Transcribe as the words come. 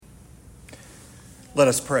Let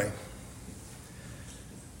us pray.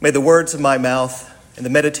 May the words of my mouth and the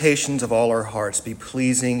meditations of all our hearts be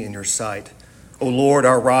pleasing in your sight, O Lord,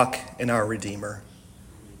 our rock and our Redeemer.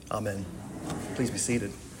 Amen. Please be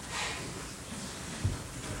seated.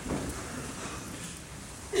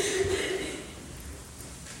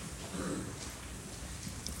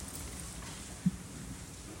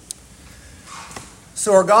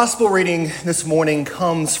 So our gospel reading this morning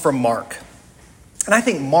comes from Mark. And I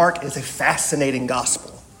think Mark is a fascinating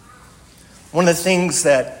gospel. One of the things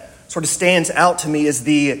that sort of stands out to me is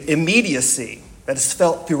the immediacy that is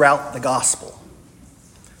felt throughout the gospel.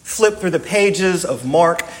 Flip through the pages of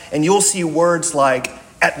Mark and you'll see words like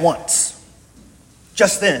at once,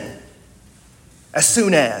 just then, as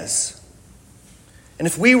soon as. And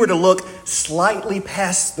if we were to look slightly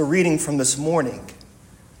past the reading from this morning,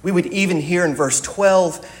 we would even hear in verse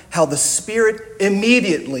 12 how the Spirit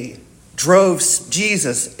immediately drove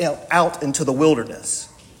Jesus out into the wilderness.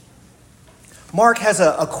 Mark has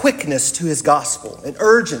a quickness to his gospel, an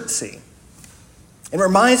urgency. It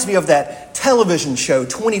reminds me of that television show,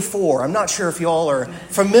 24. I'm not sure if you all are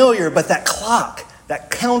familiar, but that clock,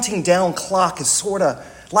 that counting down clock is sort of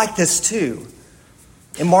like this too.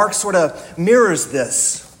 And Mark sort of mirrors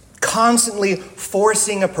this, constantly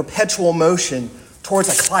forcing a perpetual motion towards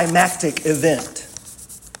a climactic event.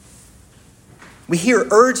 We hear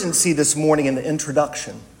urgency this morning in the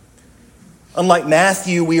introduction. Unlike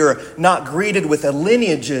Matthew, we are not greeted with a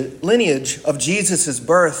lineage of Jesus'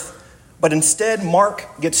 birth, but instead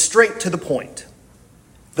Mark gets straight to the point.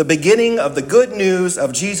 The beginning of the good news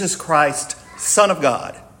of Jesus Christ, Son of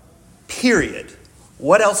God. Period.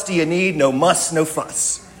 What else do you need? No muss, no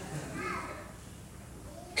fuss.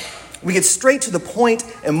 We get straight to the point,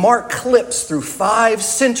 and Mark clips through 5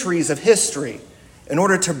 centuries of history in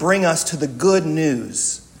order to bring us to the good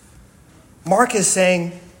news. Mark is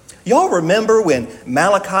saying, y'all remember when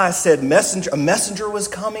Malachi said a messenger was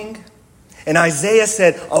coming? And Isaiah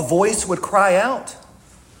said a voice would cry out?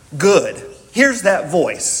 Good. Here's that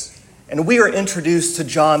voice. And we are introduced to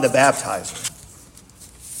John the Baptizer.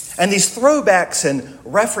 And these throwbacks and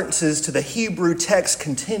references to the Hebrew text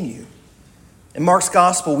continue. In Mark's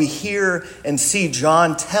gospel, we hear and see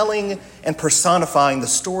John telling and personifying the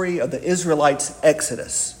story of the Israelites'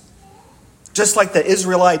 exodus. Just like the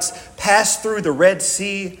Israelites passed through the Red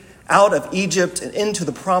Sea, out of Egypt and into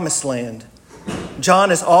the Promised Land, John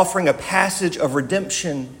is offering a passage of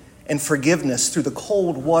redemption and forgiveness through the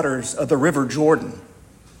cold waters of the River Jordan.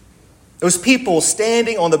 Those people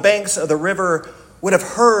standing on the banks of the river would have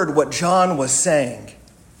heard what John was saying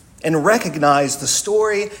and recognized the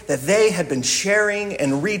story that they had been sharing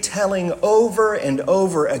and retelling over and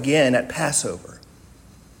over again at Passover.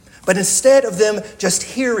 But instead of them just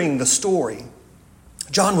hearing the story,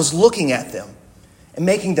 John was looking at them and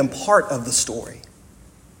making them part of the story.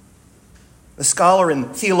 The scholar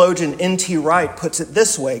and theologian N.T. Wright puts it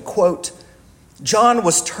this way, quote, John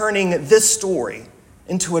was turning this story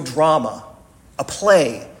into a drama, a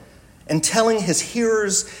play, and telling his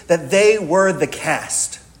hearers that they were the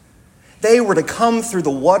cast. They were to come through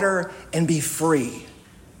the water and be free.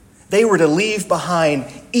 They were to leave behind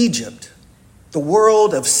Egypt, the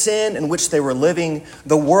world of sin in which they were living,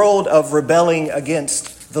 the world of rebelling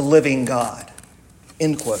against the living God.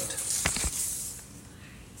 End quote.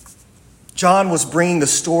 John was bringing the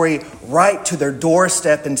story right to their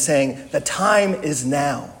doorstep and saying, the time is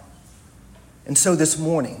now. And so this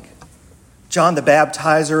morning, John the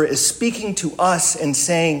Baptizer is speaking to us and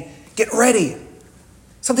saying, get ready.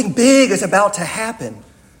 Something big is about to happen.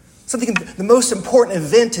 The most important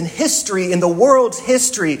event in history, in the world's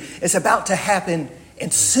history, is about to happen,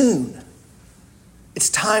 and soon.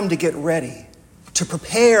 It's time to get ready, to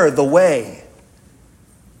prepare the way.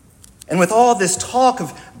 And with all this talk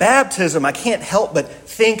of baptism, I can't help but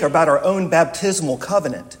think about our own baptismal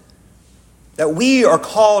covenant. That we are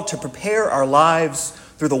called to prepare our lives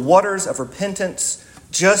through the waters of repentance,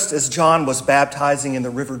 just as John was baptizing in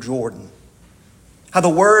the River Jordan. How the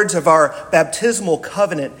words of our baptismal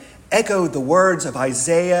covenant echoed the words of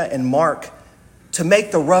Isaiah and Mark to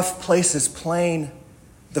make the rough places plain,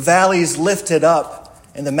 the valleys lifted up,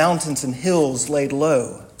 and the mountains and hills laid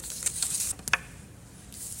low.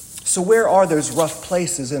 So where are those rough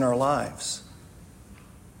places in our lives?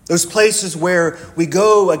 Those places where we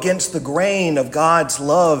go against the grain of God's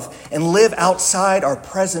love and live outside our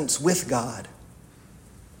presence with God.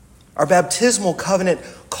 Our baptismal covenant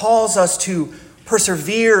calls us to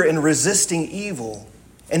persevere in resisting evil,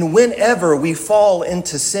 and whenever we fall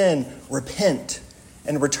into sin, repent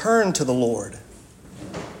and return to the Lord.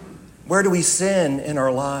 Where do we sin in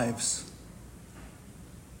our lives?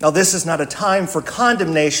 Now, this is not a time for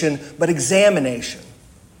condemnation, but examination.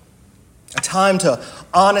 A time to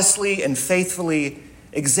honestly and faithfully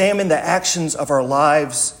examine the actions of our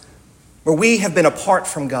lives where we have been apart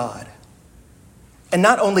from God. And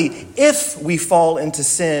not only if we fall into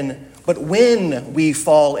sin, but when we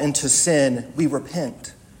fall into sin, we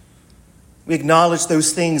repent. We acknowledge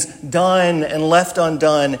those things done and left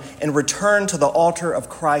undone and return to the altar of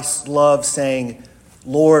Christ's love, saying,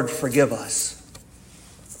 Lord, forgive us.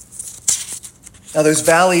 Now, those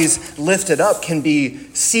valleys lifted up can be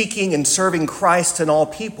seeking and serving Christ in all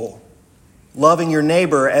people, loving your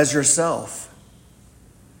neighbor as yourself.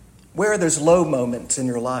 Where are those low moments in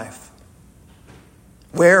your life?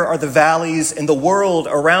 Where are the valleys in the world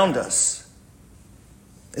around us?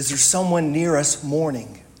 Is there someone near us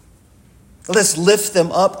mourning? Let us lift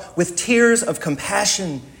them up with tears of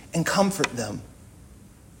compassion and comfort them.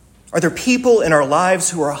 Are there people in our lives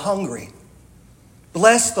who are hungry?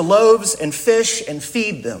 Bless the loaves and fish and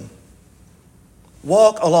feed them.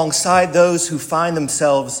 Walk alongside those who find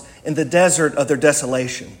themselves in the desert of their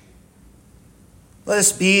desolation. Let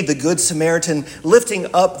us be the Good Samaritan, lifting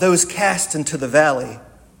up those cast into the valley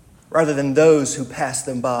rather than those who pass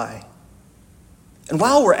them by. And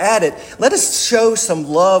while we're at it, let us show some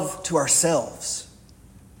love to ourselves,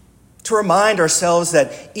 to remind ourselves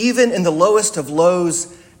that even in the lowest of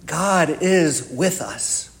lows, God is with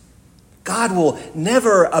us. God will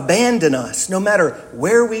never abandon us, no matter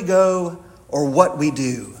where we go or what we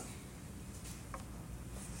do.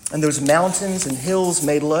 And those mountains and hills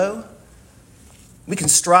made low, we can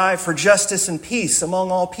strive for justice and peace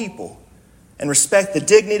among all people and respect the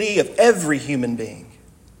dignity of every human being.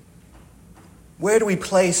 Where do we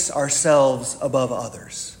place ourselves above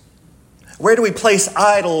others? Where do we place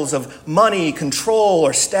idols of money, control,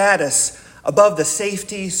 or status above the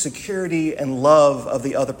safety, security, and love of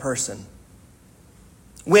the other person?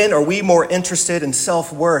 When are we more interested in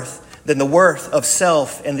self-worth than the worth of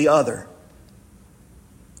self and the other?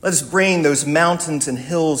 Let us bring those mountains and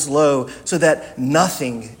hills low so that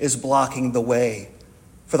nothing is blocking the way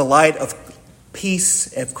for the light of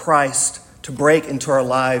peace of Christ to break into our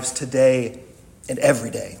lives today and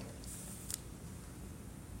every day.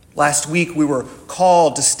 Last week, we were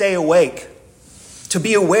called to stay awake, to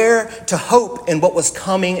be aware, to hope in what was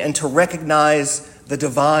coming, and to recognize the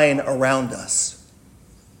divine around us.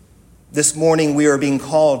 This morning, we are being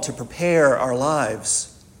called to prepare our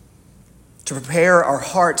lives, to prepare our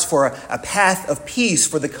hearts for a path of peace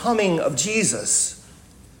for the coming of Jesus.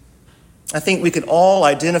 I think we can all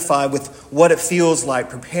identify with what it feels like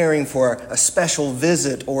preparing for a special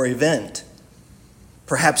visit or event.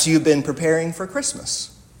 Perhaps you've been preparing for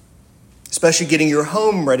Christmas, especially getting your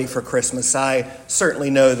home ready for Christmas. I certainly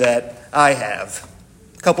know that I have.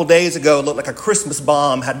 A couple days ago, it looked like a Christmas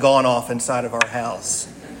bomb had gone off inside of our house.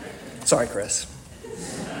 Sorry, Chris.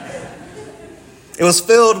 It was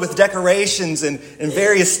filled with decorations and in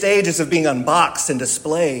various stages of being unboxed and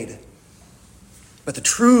displayed. But the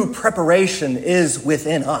true preparation is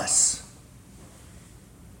within us.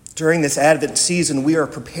 During this Advent season, we are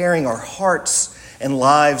preparing our hearts and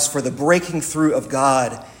lives for the breaking through of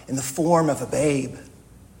God in the form of a babe,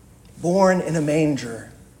 born in a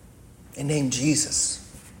manger and named Jesus,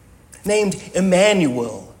 named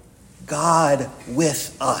Emmanuel, God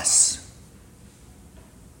with us.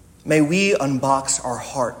 May we unbox our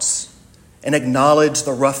hearts and acknowledge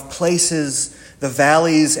the rough places, the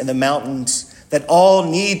valleys, and the mountains that all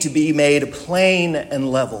need to be made plain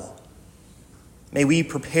and level. May we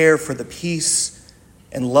prepare for the peace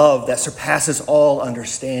and love that surpasses all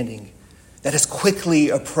understanding, that is quickly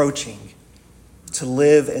approaching to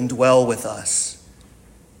live and dwell with us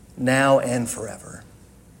now and forever.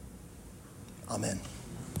 Amen.